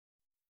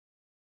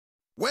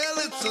Well,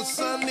 it's a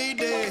sunny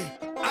day.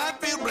 I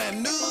feel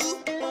brand new.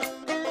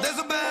 There's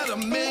about a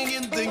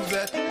million things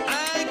that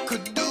I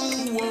could do.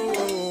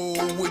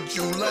 Whoa, would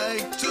you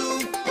like to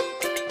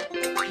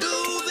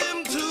do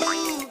them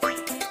too?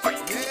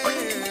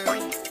 Yeah.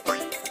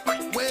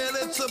 Well,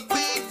 it's a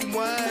big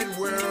wide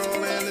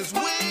world and it's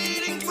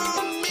waiting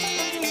for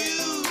me and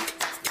you.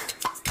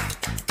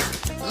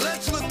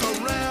 Let's look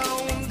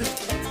around.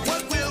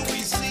 What will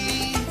we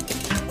see?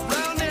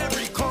 Round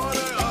every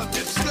corner of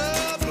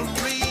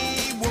discovery.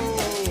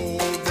 Whoa,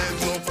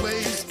 there's no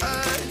place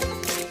I'd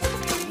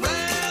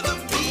rather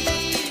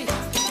be.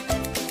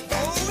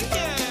 Oh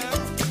yeah.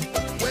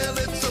 Well,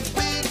 it's a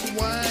big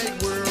wide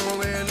world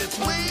and it's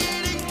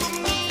waiting for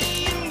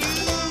me and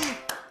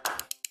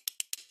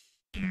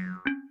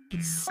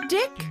you.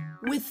 Stick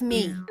with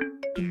me.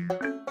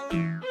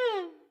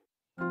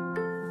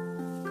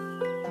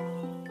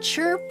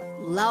 Chirp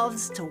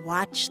loves to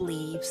watch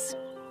leaves.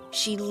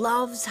 She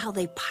loves how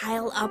they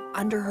pile up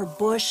under her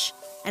bush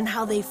and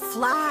how they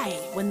fly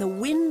when the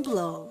wind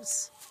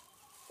blows.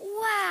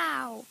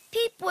 Wow!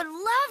 Peep would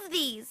love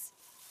these.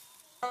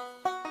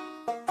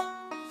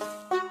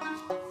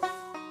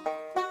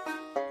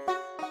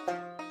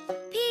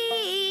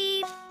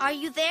 Peep! Are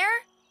you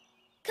there?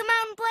 Come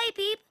out and play,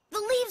 Peep. The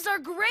leaves are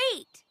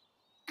great.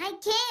 I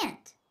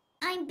can't.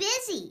 I'm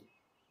busy.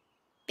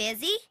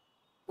 Busy?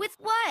 With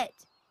what?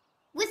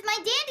 With my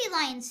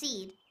dandelion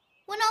seed.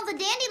 When all the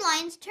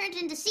dandelions turned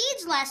into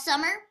seeds last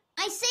summer,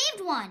 I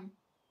saved one.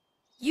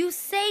 You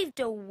saved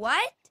a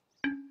what?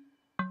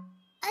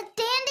 A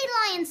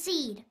dandelion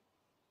seed.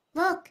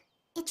 Look,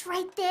 it's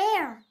right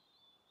there.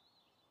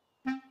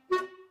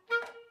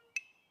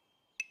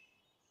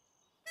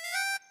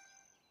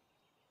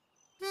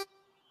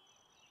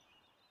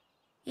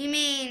 You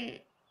mean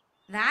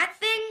that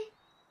thing?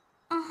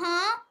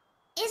 Uh-huh.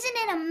 Isn't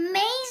it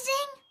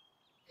amazing?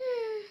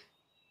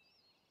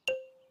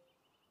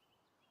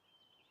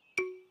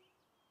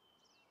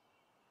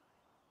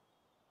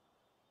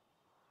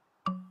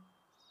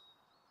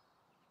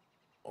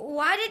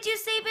 Why did you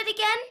save it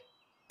again?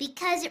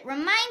 Because it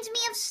reminds me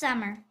of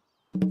summer.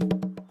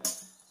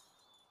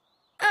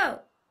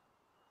 Oh.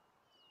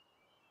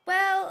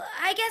 Well,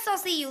 I guess I'll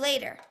see you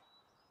later.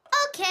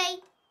 Okay.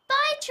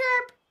 Bye,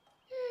 Chirp.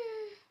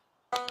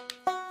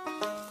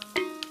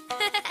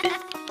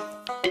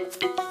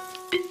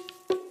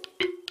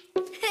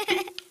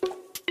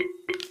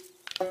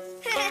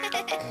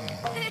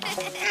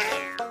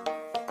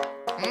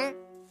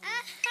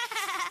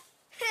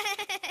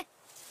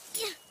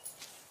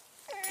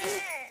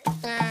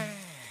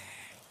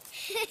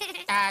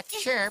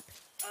 Chirp,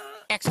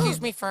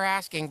 excuse me for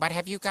asking, but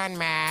have you gone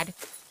mad?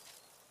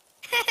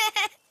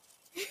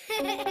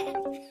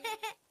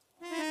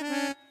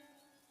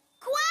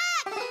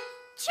 Quack!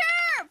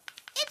 Chirp!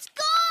 It's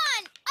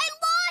gone! I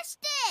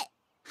lost it!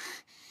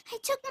 I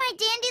took my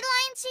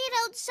dandelion seed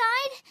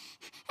outside,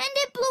 and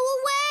it blew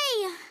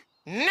away.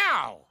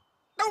 No!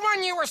 The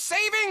one you were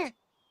saving?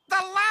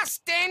 The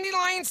last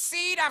dandelion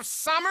seed of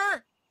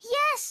summer?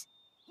 Yes.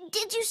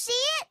 Did you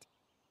see it?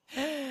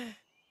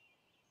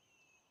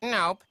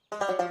 Nope.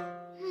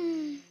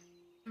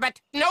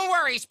 But no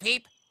worries,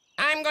 Peep.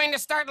 I'm going to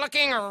start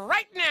looking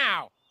right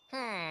now.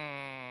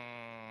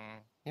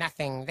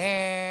 Nothing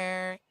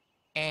there.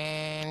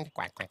 And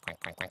quack, quack, quack,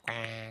 quack, quack,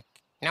 quack.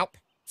 Nope.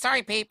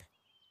 Sorry, Peep.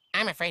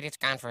 I'm afraid it's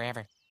gone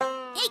forever.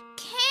 It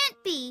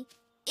can't be.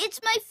 It's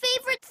my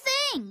favorite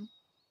thing.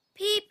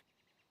 Peep,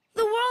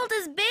 the world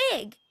is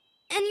big,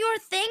 and your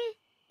thing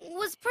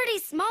was pretty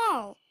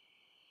small.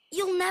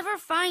 You'll never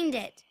find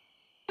it.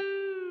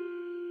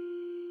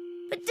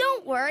 But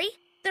don't worry,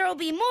 there'll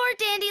be more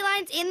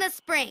dandelions in the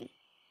spring.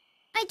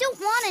 I don't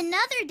want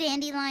another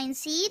dandelion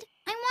seed.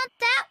 I want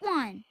that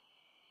one.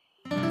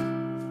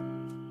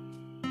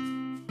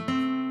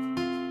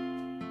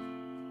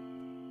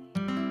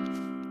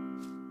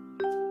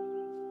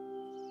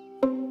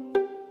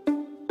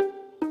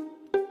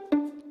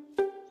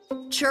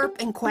 Chirp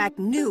and Quack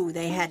knew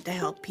they had to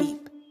help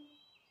Peep,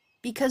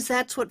 because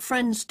that's what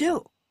friends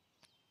do.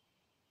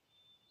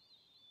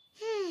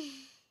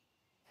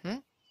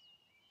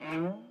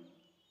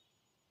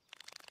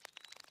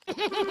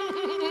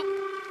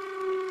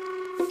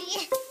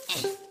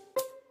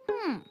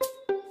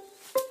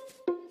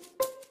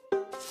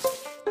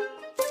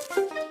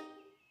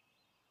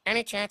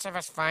 Any chance of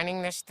us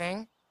finding this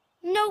thing?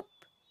 Nope.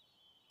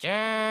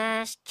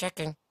 Just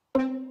checking.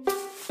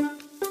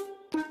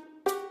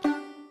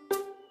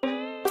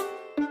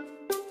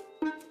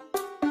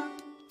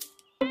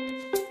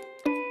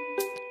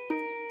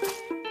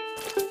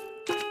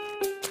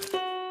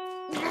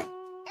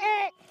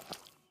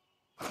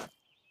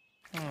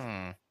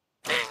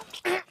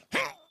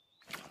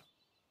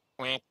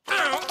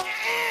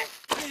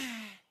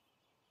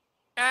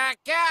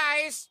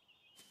 Guys!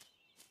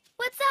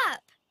 What's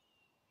up?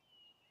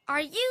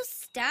 Are you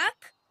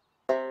stuck?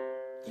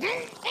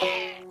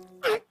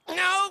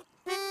 No,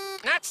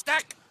 not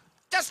stuck.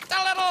 Just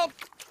a little...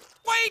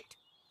 Wait!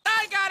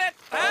 I got it!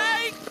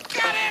 I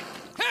got it!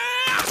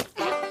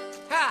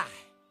 Ah!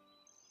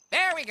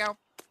 There we go.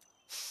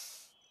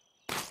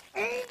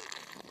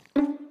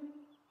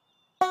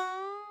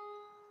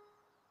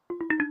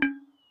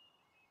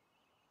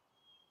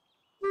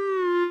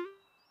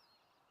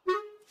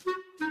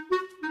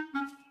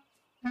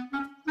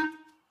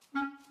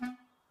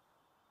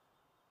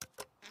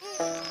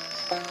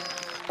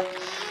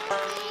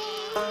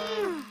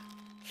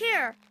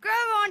 Here,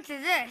 grab onto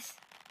this.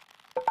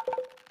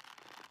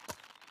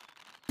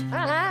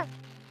 Quack!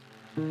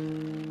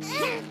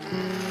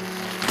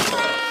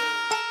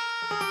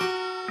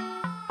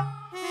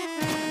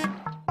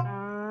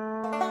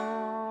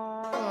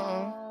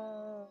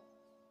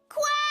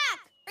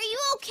 Are you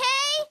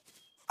okay?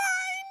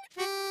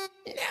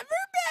 Never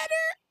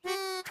better.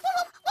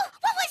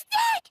 What was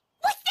that?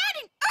 Was that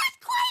an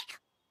earthquake?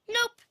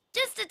 Nope,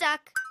 just a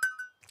duck.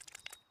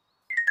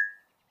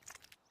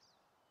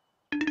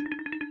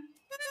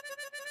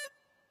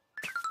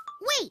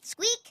 Wait,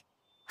 Squeak.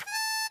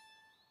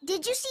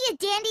 Did you see a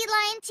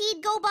dandelion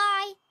seed go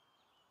by?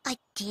 A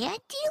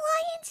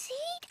dandelion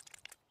seed?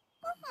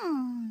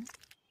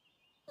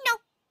 No.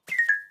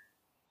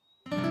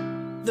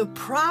 The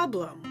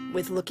problem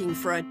with looking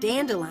for a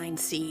dandelion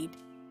seed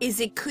is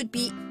it could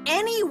be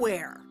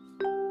anywhere.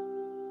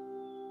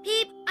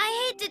 Peep,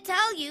 I hate to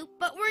tell you,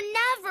 but we're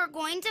never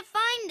going to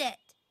find it.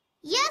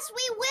 Yes,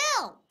 we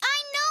will.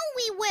 I know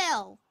we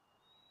will.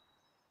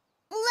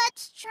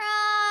 Let's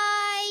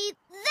try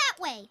that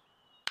way.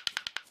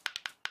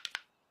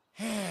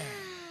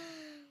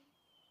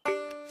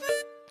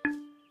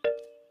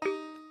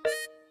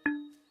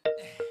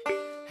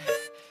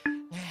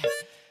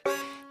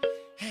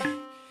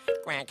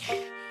 Quack.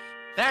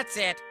 That's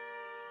it.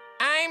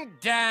 I'm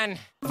done.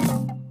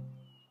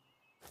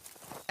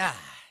 Ah.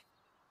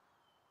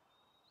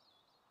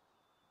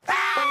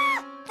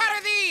 What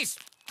are these?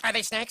 Are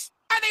they snakes?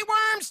 Are they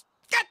worms?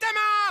 Get them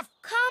off!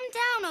 Calm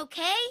down,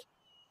 okay?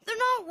 They're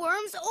not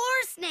worms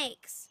or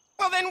snakes.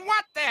 Well, then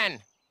what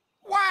then?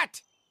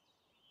 What?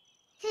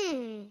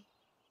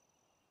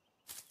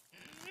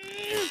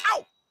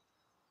 Ow!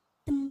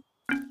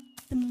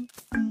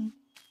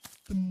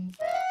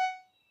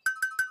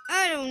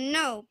 I don't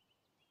know.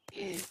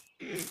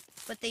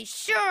 But they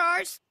sure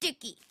are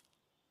sticky.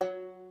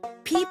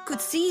 Peep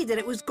could see that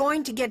it was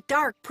going to get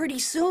dark pretty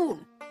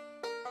soon.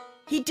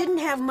 He didn't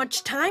have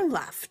much time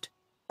left.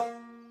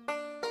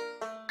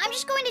 I'm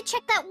just going to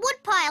check that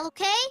wood pile,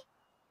 okay?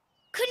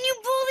 Couldn't you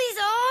pull these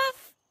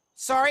off?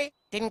 Sorry,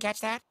 didn't catch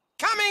that.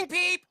 Coming,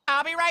 Peep!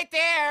 I'll be right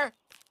there.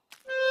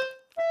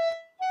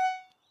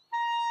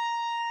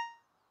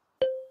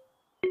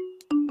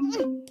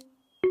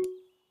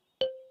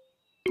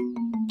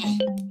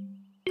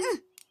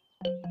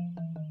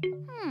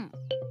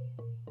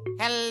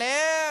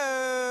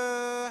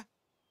 Hello?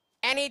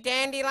 Any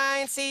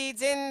dandelion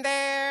seeds in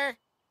there?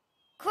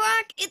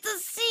 Quack, it's a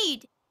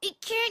seed.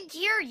 It can't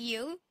hear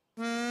you.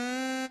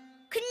 Can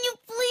you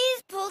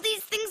please pull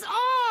these things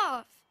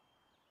off?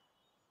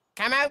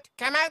 Come out,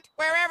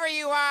 wherever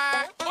you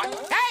are.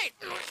 What? Hey!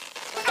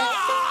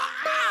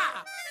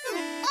 Ah!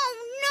 Oh,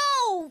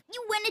 no!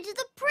 You went into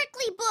the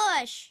prickly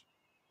bush.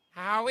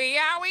 Owie,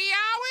 owie,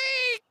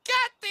 owie!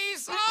 Get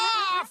these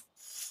off!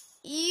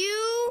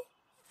 You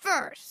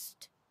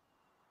first.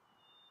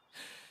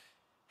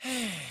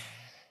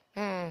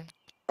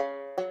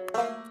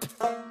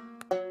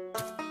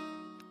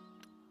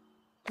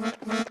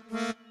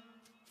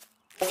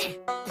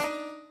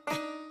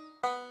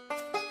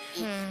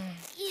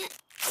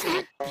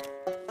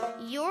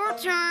 Your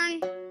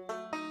turn.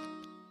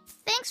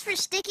 Thanks for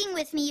sticking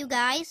with me, you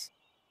guys.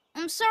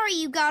 I'm sorry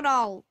you got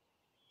all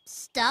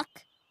stuck.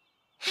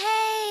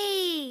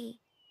 Hey,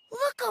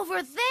 look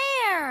over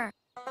there.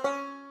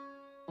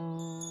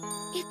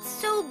 It's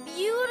so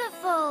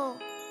beautiful.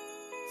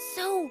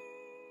 So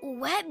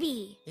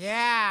webby.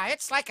 Yeah,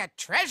 it's like a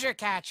treasure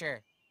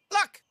catcher.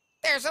 Look,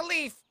 there's a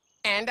leaf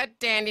and a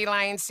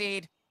dandelion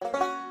seed.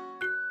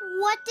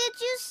 What did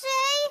you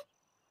say?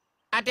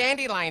 A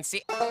dandelion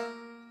seed.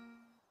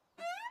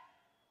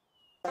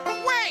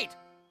 Wait!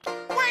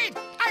 Wait!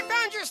 I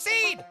found your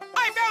seed!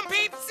 I found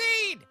Peep's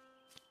seed!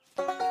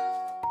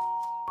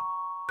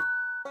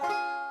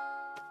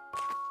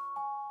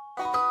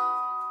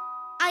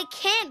 I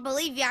can't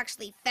believe you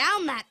actually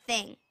found that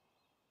thing.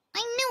 I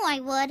knew I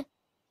would.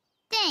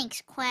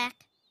 Thanks,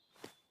 Quack.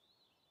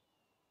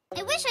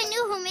 I wish I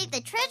knew who made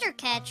the treasure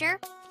catcher.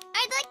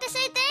 I'd like to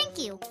say thank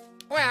you.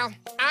 Well,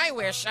 I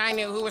wish I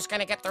knew who was going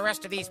to get the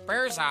rest of these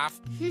burrs off.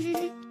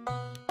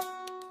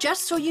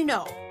 Just so you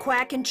know,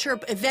 Quack and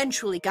Chirp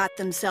eventually got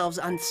themselves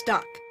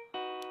unstuck.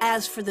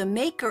 As for the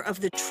maker of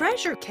the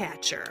treasure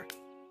catcher,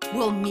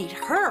 we'll meet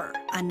her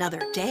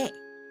another day.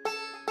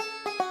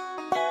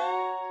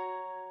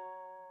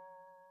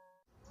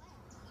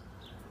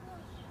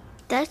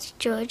 That's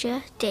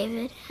Georgia,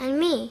 David, and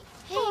me.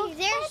 Hey,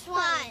 there's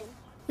one.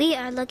 We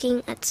are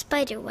looking at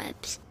spider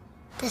webs.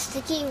 The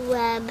sticky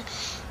web,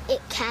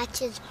 it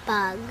catches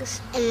bugs,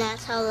 and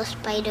that's how the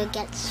spider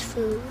gets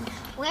food.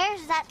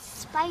 Where's that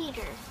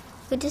spider?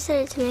 We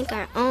decided to make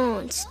our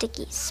own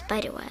sticky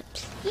spider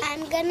webs.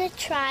 I'm gonna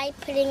try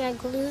putting a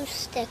glue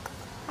stick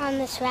on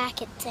this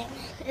racket thing.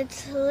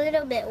 It's a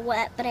little bit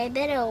wet, but I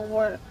bet it'll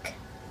work.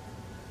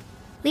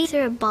 We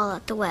threw a ball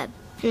at the web,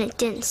 and it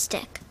didn't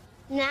stick.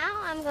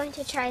 Now I'm going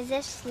to try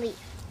this leaf.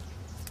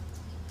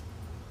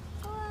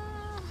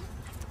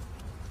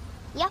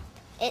 Yep,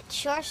 it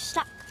sure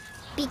stuck.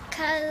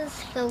 Because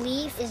the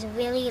leaf is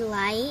really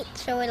light,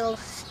 so it'll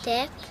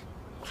stick.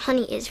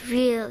 Honey is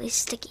really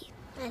sticky.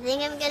 I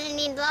think I'm gonna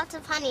need lots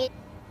of honey.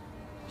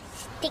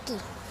 Sticky.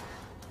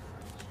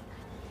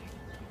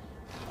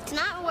 It's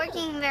not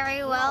working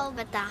very well,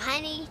 but the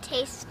honey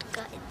tastes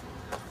good.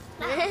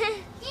 I've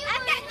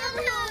got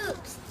hula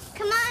hoops.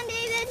 Come on,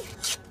 David.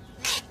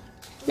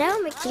 Now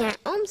we're making our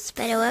own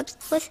spider webs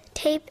with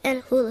tape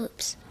and hula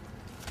hoops.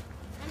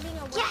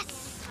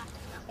 Yes!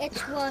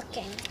 It's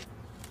working.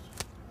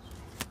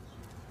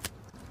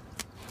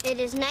 It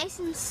is nice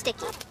and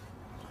sticky.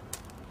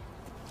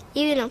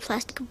 Even a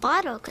plastic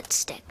bottle could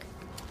stick.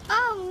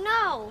 Oh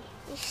no!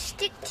 They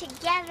stick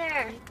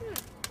together.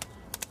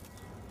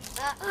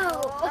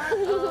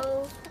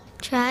 Uh-oh.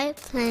 Try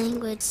playing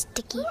with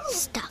sticky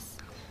stuff.